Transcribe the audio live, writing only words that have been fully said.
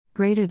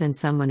greater than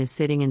someone is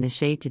sitting in the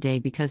shade today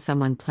because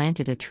someone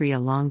planted a tree a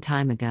long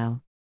time ago.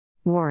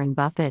 Warren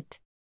Buffett.